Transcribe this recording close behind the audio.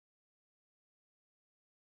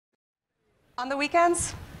On the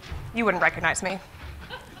weekends, you wouldn't recognize me.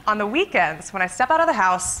 On the weekends, when I step out of the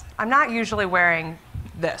house, I'm not usually wearing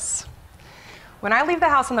this. When I leave the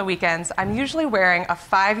house on the weekends, I'm usually wearing a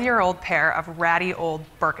 5-year-old pair of ratty old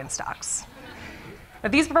Birkenstocks. Now,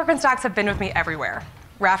 these Birkenstocks have been with me everywhere,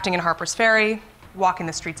 rafting in Harper's Ferry, walking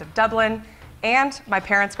the streets of Dublin, and my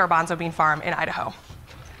parents' garbanzo bean farm in Idaho.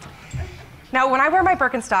 Now, when I wear my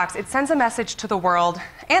Birkenstocks, it sends a message to the world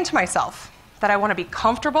and to myself that I want to be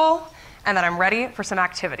comfortable and that I'm ready for some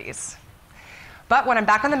activities. But when I'm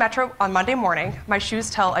back on the metro on Monday morning, my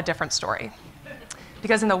shoes tell a different story.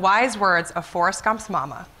 Because in the wise words of Forrest Gump's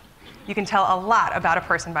mama, you can tell a lot about a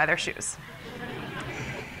person by their shoes.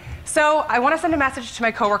 So I want to send a message to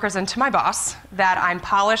my coworkers and to my boss that I'm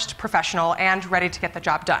polished, professional, and ready to get the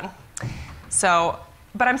job done.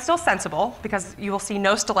 But I'm still sensible, because you will see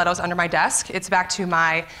no stilettos under my desk. It's back to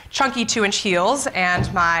my chunky 2-inch heels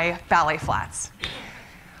and my ballet flats.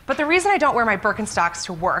 But the reason I don't wear my Birkenstocks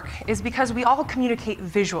to work is because we all communicate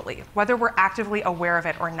visually, whether we're actively aware of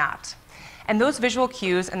it or not. And those visual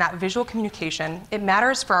cues and that visual communication, it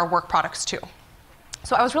matters for our work products too.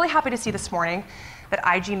 So I was really happy to see this morning that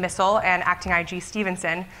IG Missile and Acting IG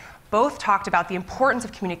Stevenson both talked about the importance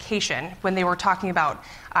of communication when they were talking about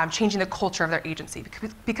changing the culture of their agency,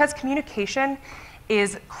 because communication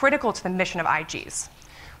is critical to the mission of IGs.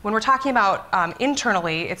 When we're talking about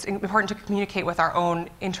internally, it's important to communicate with our own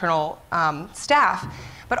internal staff,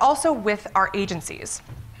 but also with our agencies.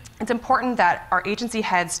 It's important that our agency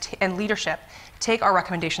heads and leadership take our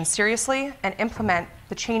recommendations seriously and implement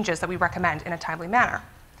the changes that we recommend in a timely manner.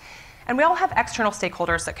 And we all have external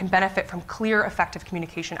stakeholders that can benefit from clear, effective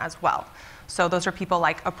communication as well. So those are people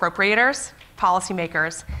like appropriators,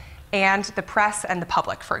 policymakers, and the press and the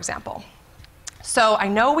public, for example. So I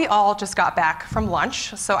know we all just got back from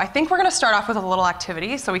lunch, so I think we're going to start off with a little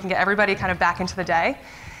activity so we can get everybody kind of back into the day.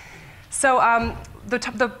 So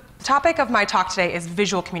the topic of my talk today is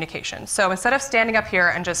visual communication. So instead of standing up here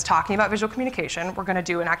and just talking about visual communication, we're going to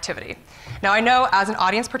do an activity. Now I know as an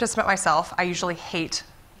audience participant myself, I usually hate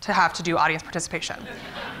to have to do audience participation.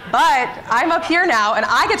 But I'm up here now and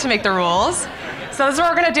I get to make the rules, so this is what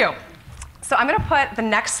we're going to do. So I'm going to put the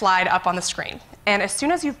next slide up on the screen. And as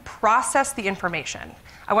soon as you've processed the information,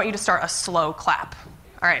 I want you to start a slow clap.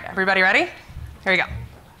 All right, everybody ready? Here we go.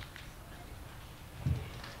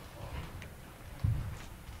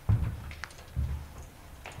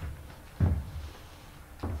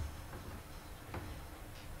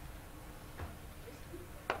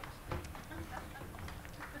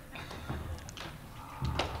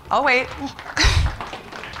 I'll wait.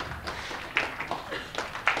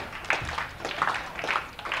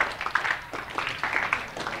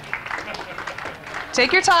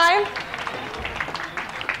 Take your time.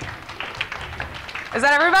 Is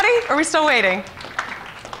that everybody? Or are we still waiting?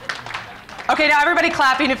 Okay, now everybody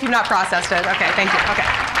clapping if you've not processed it. Okay, thank you.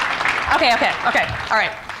 Okay. All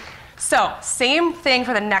right. So, same thing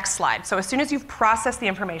for the next slide. So as soon as you've processed the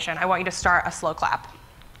information, I want you to start a slow clap.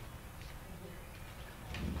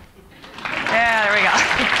 Yeah, there we go.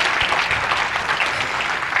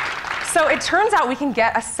 So it turns out we can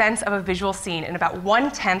get a sense of a visual scene in about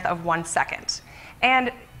 1/10 of 1 second.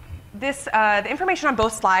 And this, the information on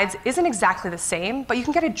both slides isn't exactly the same, but you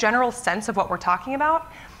can get a general sense of what we're talking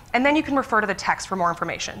about, and then you can refer to the text for more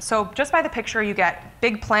information. So just by the picture, you get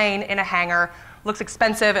big plane in a hangar, looks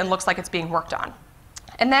expensive and looks like it's being worked on.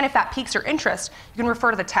 And then if that piques your interest, you can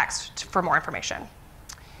refer to the text for more information.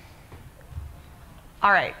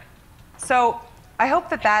 All right. So I hope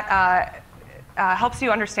that helps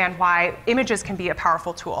you understand why images can be a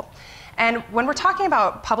powerful tool. And when we're talking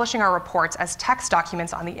about publishing our reports as text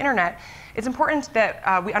documents on the internet, it's important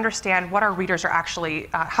that we understand what our readers are actually,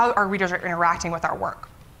 how our readers are interacting with our work.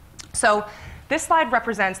 So this slide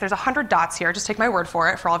represents, there's 100 dots here, just take my word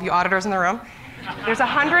for it, for all of you auditors in the room. There's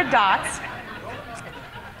 100 dots,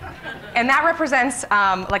 and that represents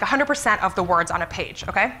like 100% of the words on a page,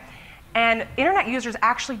 okay? And internet users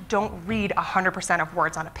actually don't read 100% of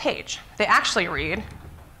words on a page. They actually read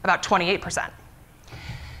about 28%.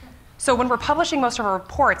 So when we're publishing most of our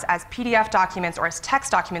reports as PDF documents or as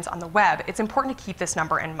text documents on the web, it's important to keep this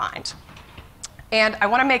number in mind. And I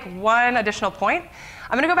want to make one additional point.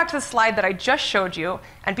 I'm going to go back to the slide that I just showed you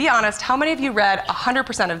and be honest, how many of you read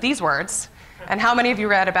 100% of these words and how many of you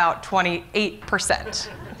read about 28%?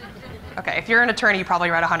 Okay, if you're an attorney, you probably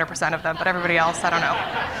read 100% of them, but everybody else, I don't know.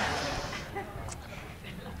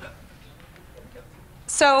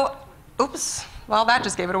 So, oops, well, that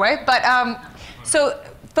just gave it away. But so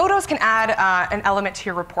photos can add an element to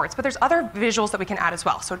your reports, but there's other visuals that we can add as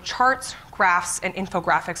well. So charts, graphs, and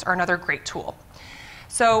infographics are another great tool.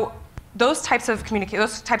 So those types of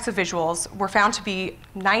visuals were found to be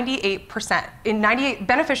 98%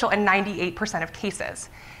 beneficial in 98% of cases.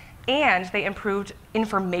 And they improved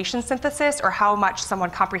information synthesis, or how much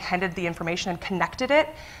someone comprehended the information and connected it,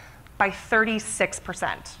 by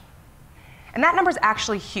 36%. And that number is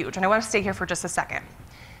actually huge, and I want to stay here for just a second.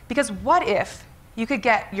 Because what if you could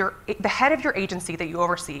get the head of your agency that you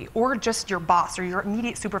oversee, or just your boss or your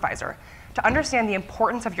immediate supervisor, to understand the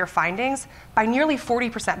importance of your findings by nearly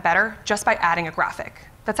 40% better just by adding a graphic?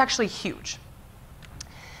 That's actually huge.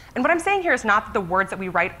 And what I'm saying here is not that the words that we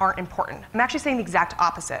write aren't important. I'm actually saying the exact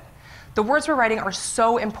opposite. The words we're writing are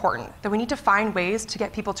so important that we need to find ways to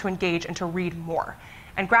get people to engage and to read more.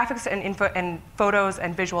 And graphics and photos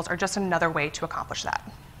and visuals are just another way to accomplish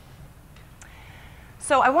that.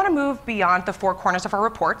 So I want to move beyond the four corners of our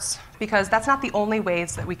reports, because that's not the only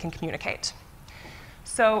ways that we can communicate.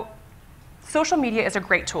 So social media is a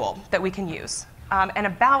great tool that we can use. And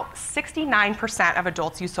about 69% of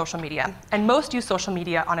adults use social media, and most use social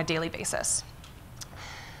media on a daily basis.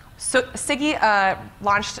 So CIGIE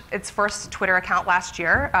launched its first Twitter account last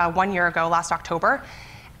year, 1 year ago, last October,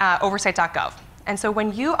 oversight.gov. And so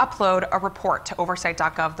when you upload a report to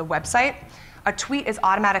oversight.gov, the website, a tweet is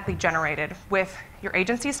automatically generated with your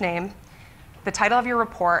agency's name, the title of your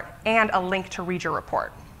report, and a link to read your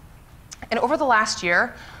report. And over the last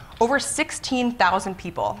year, over 16,000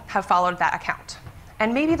 people have followed that account.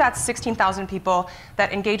 And maybe that's 16,000 people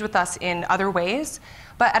that engage with us in other ways,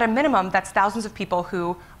 but at a minimum, that's thousands of people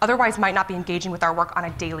who otherwise might not be engaging with our work on a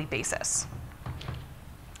daily basis.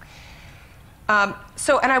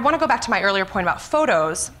 And I want to go back to my earlier point about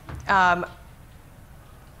photos.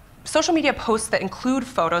 Social media posts that include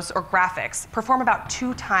photos or graphics perform about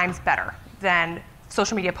 2 times better than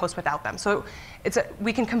social media posts without them. So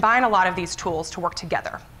we can combine a lot of these tools to work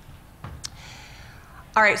together.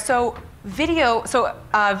 All right, so video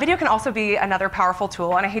can also be another powerful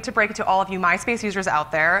tool, and I hate to break it to all of you MySpace users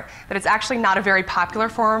out there that it's actually not a very popular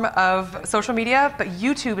form of social media, but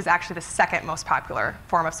YouTube is actually the second most popular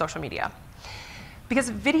form of social media. Because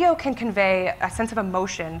video can convey a sense of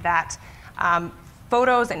emotion that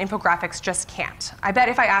photos and infographics just can't. I bet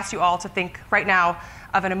if I asked you all to think right now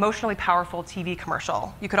of an emotionally powerful TV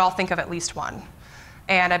commercial, you could all think of at least one.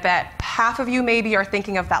 And I bet half of you maybe are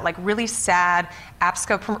thinking of that really sad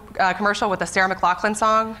APSCA commercial with the Sarah McLachlan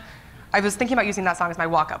song. I was thinking about using that song as my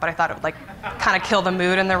walk-up, but I thought it would kind of kill the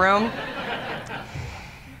mood in the room.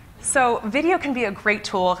 So video can be a great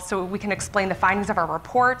tool, so we can explain the findings of our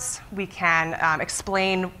reports, we can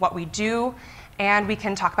explain what we do, and we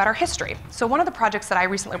can talk about our history. So one of the projects that I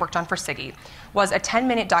recently worked on for CIGIE was a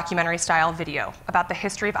 10-minute documentary-style video about the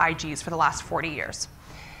history of IGs for the last 40 years.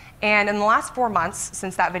 And in the last 4 months,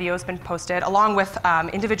 since that video has been posted, along with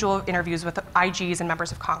individual interviews with IGs and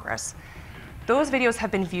members of Congress, those videos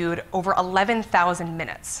have been viewed over 11,000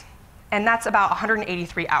 minutes. And that's about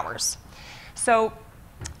 183 hours. So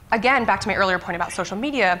again, back to my earlier point about social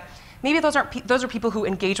media, maybe those are people who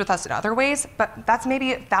engage with us in other ways, but that's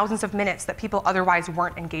maybe thousands of minutes that people otherwise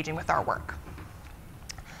weren't engaging with our work.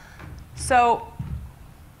 So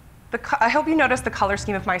I hope you noticed the color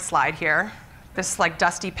scheme of my slide here. This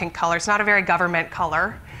dusty pink color. It's not a very government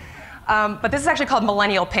color. But this is actually called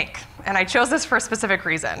millennial pink. And I chose this for a specific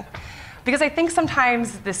reason. Because I think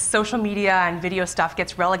sometimes this social media and video stuff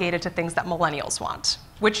gets relegated to things that millennials want,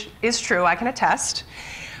 which is true, I can attest.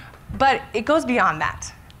 But it goes beyond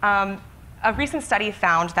that. A recent study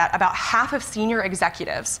found that about half of senior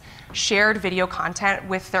executives shared video content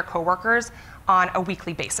with their coworkers on a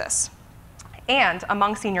weekly basis. And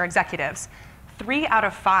among senior executives, 3 out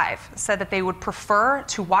of 5 said that they would prefer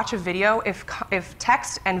to watch a video if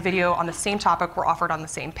text and video on the same topic were offered on the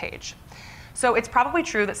same page. So it's probably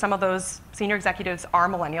true that some of those senior executives are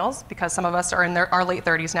millennials, because some of us are in our late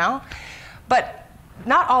 30s now. But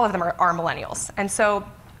not all of them are millennials. And so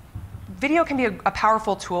video can be a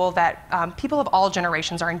powerful tool that people of all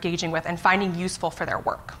generations are engaging with and finding useful for their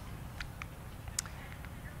work.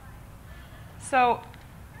 So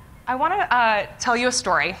I want to tell you a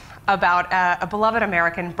story about a beloved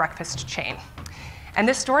American breakfast chain. And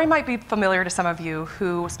this story might be familiar to some of you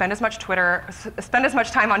who spend as much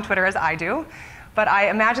time on Twitter as I do, but I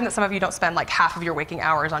imagine that some of you don't spend half of your waking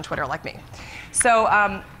hours on Twitter like me.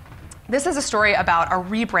 So this is a story about a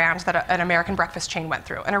rebrand that an American breakfast chain went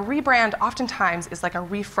through. And a rebrand oftentimes is like a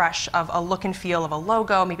refresh of a look and feel of a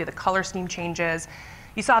logo, maybe the color scheme changes.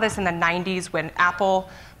 You saw this in the 90s when Apple,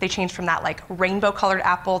 they changed from that rainbow-colored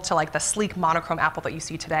Apple to the sleek monochrome Apple that you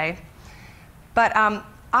see today. But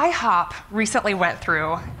IHOP recently went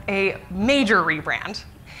through a major rebrand,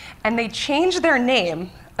 and they changed their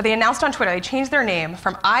name. They announced on Twitter they changed their name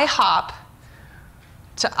from IHOP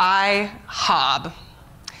to IHOB.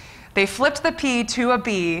 They flipped the P to a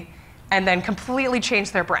B and then completely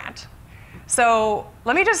changed their brand. So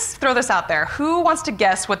let me just throw this out there. Who wants to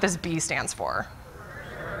guess what this B stands for?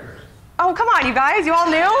 Oh, come on, you guys, you all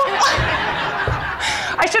knew?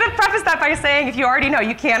 I should have prefaced that by saying if you already know,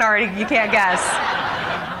 you can't guess.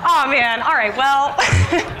 Oh man, all right, well.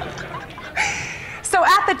 So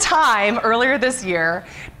at the time, earlier this year,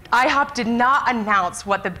 IHOP did not announce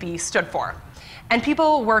what the B stood for. And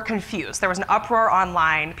people were confused. There was an uproar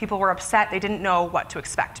online. People were upset. They didn't know what to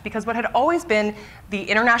expect because what had always been the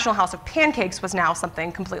International House of Pancakes was now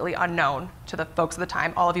something completely unknown to the folks at the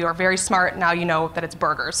time. All of you are very smart. Now you know that it's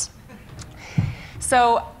burgers.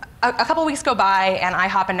 So a couple weeks go by and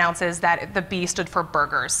IHOP announces that the B stood for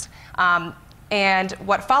burgers. And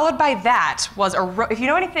what followed by that was, if you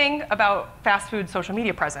know anything about fast food social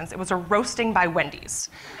media presence, it was a roasting by Wendy's,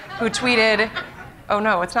 who tweeted, oh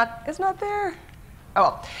no, it's not there.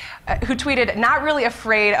 Oh, who tweeted, not really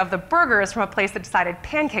afraid of the burgers from a place that decided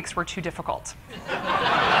pancakes were too difficult.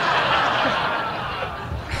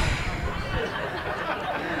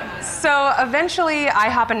 So eventually,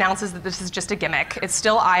 IHOP announces that this is just a gimmick. It's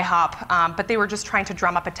still IHOP, but they were just trying to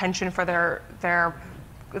drum up attention for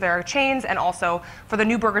their chains and also for the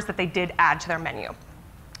new burgers that they did add to their menu.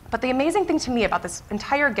 But the amazing thing to me about this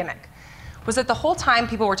entire gimmick was that the whole time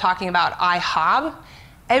people were talking about IHOB,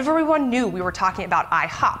 everyone knew we were talking about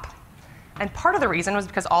IHOP. And part of the reason was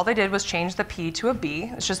because all they did was change the P to a B.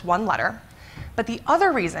 It's just one letter. But the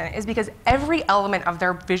other reason is because every element of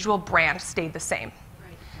their visual brand stayed the same.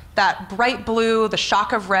 That bright blue, the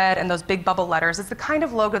shock of red, and those big bubble letters is the kind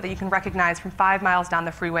of logo that you can recognize from 5 miles down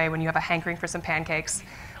the freeway when you have a hankering for some pancakes,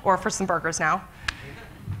 or for some burgers now.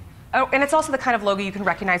 Oh, and it's also the kind of logo you can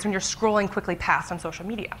recognize when you're scrolling quickly past on social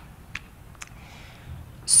media.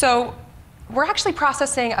 So we're actually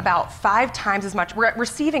processing about 5 times as much, we're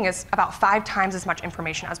receiving about 5 times as much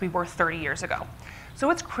information as we were 30 years ago. So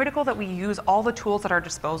it's critical that we use all the tools at our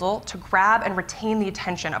disposal to grab and retain the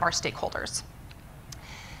attention of our stakeholders.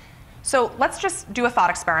 So let's just do a thought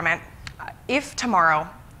experiment. If tomorrow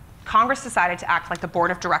Congress decided to act like the board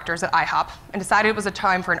of directors at IHOP and decided it was a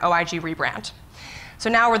time for an OIG rebrand. So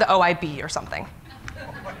now we're the OIB or something.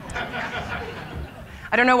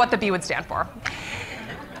 I don't know what the B would stand for.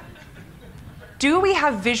 Do we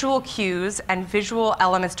have visual cues and visual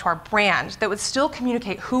elements to our brand that would still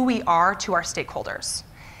communicate who we are to our stakeholders?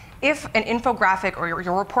 If an infographic or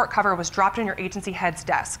your report cover was dropped on your agency head's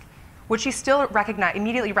desk, would she still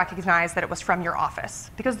immediately recognize that it was from your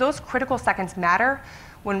office? Because those critical seconds matter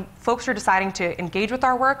when folks are deciding to engage with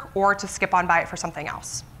our work or to skip on by it for something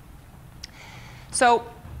else. So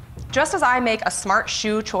just as I make a smart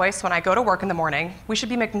shoe choice when I go to work in the morning, we should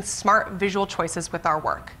be making smart visual choices with our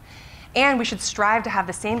work. And we should strive to have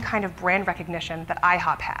the same kind of brand recognition that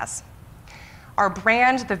IHOP has. Our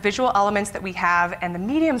brand, the visual elements that we have, and the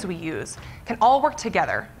mediums we use can all work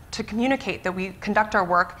together to communicate that we conduct our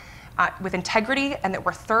work with integrity and that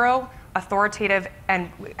we're thorough, authoritative, and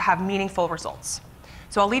have meaningful results.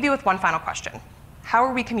 So I'll leave you with one final question. How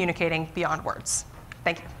are we communicating beyond words?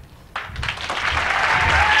 Thank you.